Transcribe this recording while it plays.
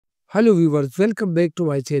Hello viewers, welcome back to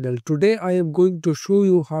my channel. Today I am going to show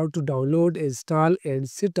you how to download, install and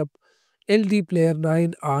set up LD Player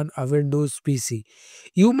 9 on a Windows PC.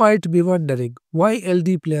 You might be wondering why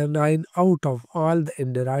LD Player 9 out of all the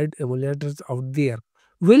Android emulators out there.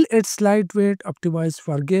 Well, it's lightweight, optimized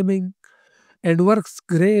for gaming and works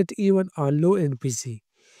great even on low-end PC.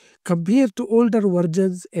 Compared to older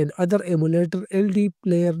versions and other emulator, LD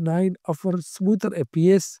Player 9 offers smoother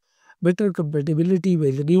FPS, better compatibility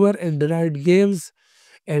with newer Android games,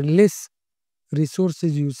 and less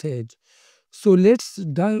resources usage. So let's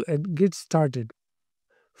dive and get started.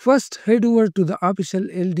 First, head over to the official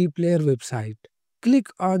LD Player website. Click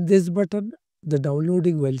on this button, the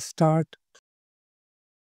downloading will start.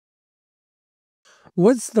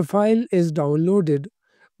 Once the file is downloaded,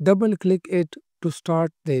 double click it to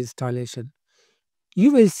start the installation.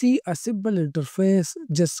 You will see a simple interface,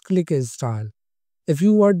 just click install. If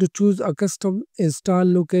you want to choose a custom install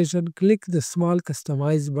location, click the small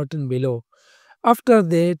customize button below. After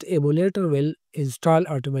that, emulator will install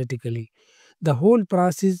automatically. The whole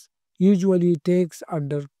process usually takes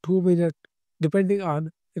under 2 minutes depending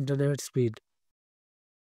on internet speed.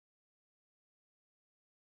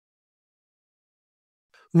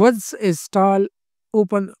 Once install,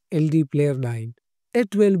 open LD Player 9.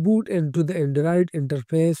 It will boot into the Android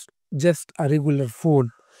interface just a regular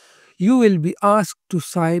phone. You will be asked to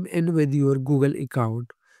sign in with your Google account.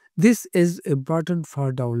 This is important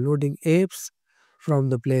for downloading apps from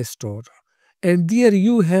the Play Store. And there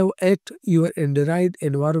you have it, your Android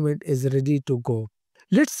environment is ready to go.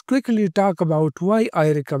 Let's quickly talk about why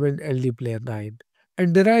I recommend LD Player 9.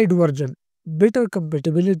 Android version, better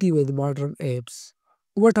compatibility with modern apps.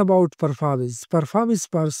 What about performance? Performance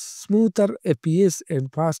for smoother FPS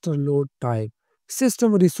and faster load time.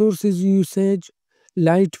 System resources usage,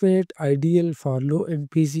 lightweight, ideal for low-end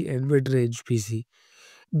PC and mid-range PC.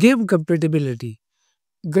 Game compatibility,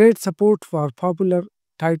 great support for popular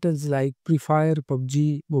titles like Free Fire,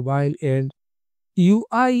 PUBG Mobile and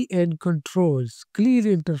UI and controls, clear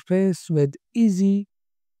interface with easy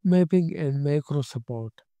mapping and macro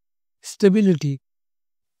support. Stability,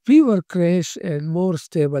 fewer crash and more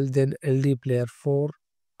stable than LD Player 4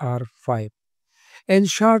 or 5. In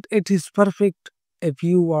short, it is perfect if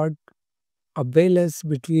you want a balance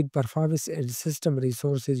between performance and system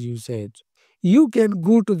resources usage. You can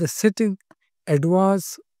go to the setting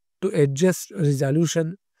advanced to adjust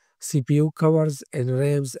resolution, CPU covers and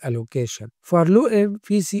RAM's allocation. For low-end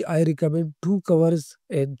PC, I recommend 2 covers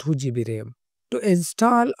and 2 GB RAM. To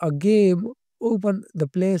install a game, open the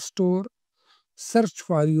Play Store, search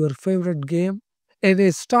for your favorite game, and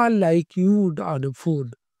install like you would on a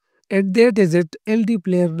phone. And that is it. LD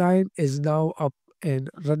Player 9 is now up and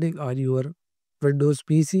running on your Windows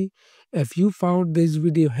PC. If you found this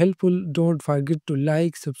video helpful, don't forget to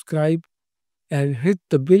like, subscribe, and hit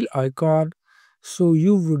the bell icon so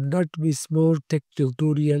you would not miss more tech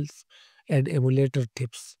tutorials and emulator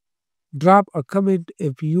tips. Drop a comment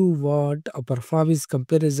if you want a performance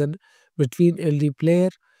comparison between LD Player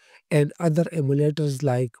and other emulators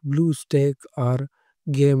like BlueStack or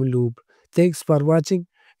Game Loop. Thanks for watching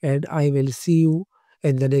and I will see you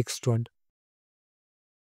in the next one.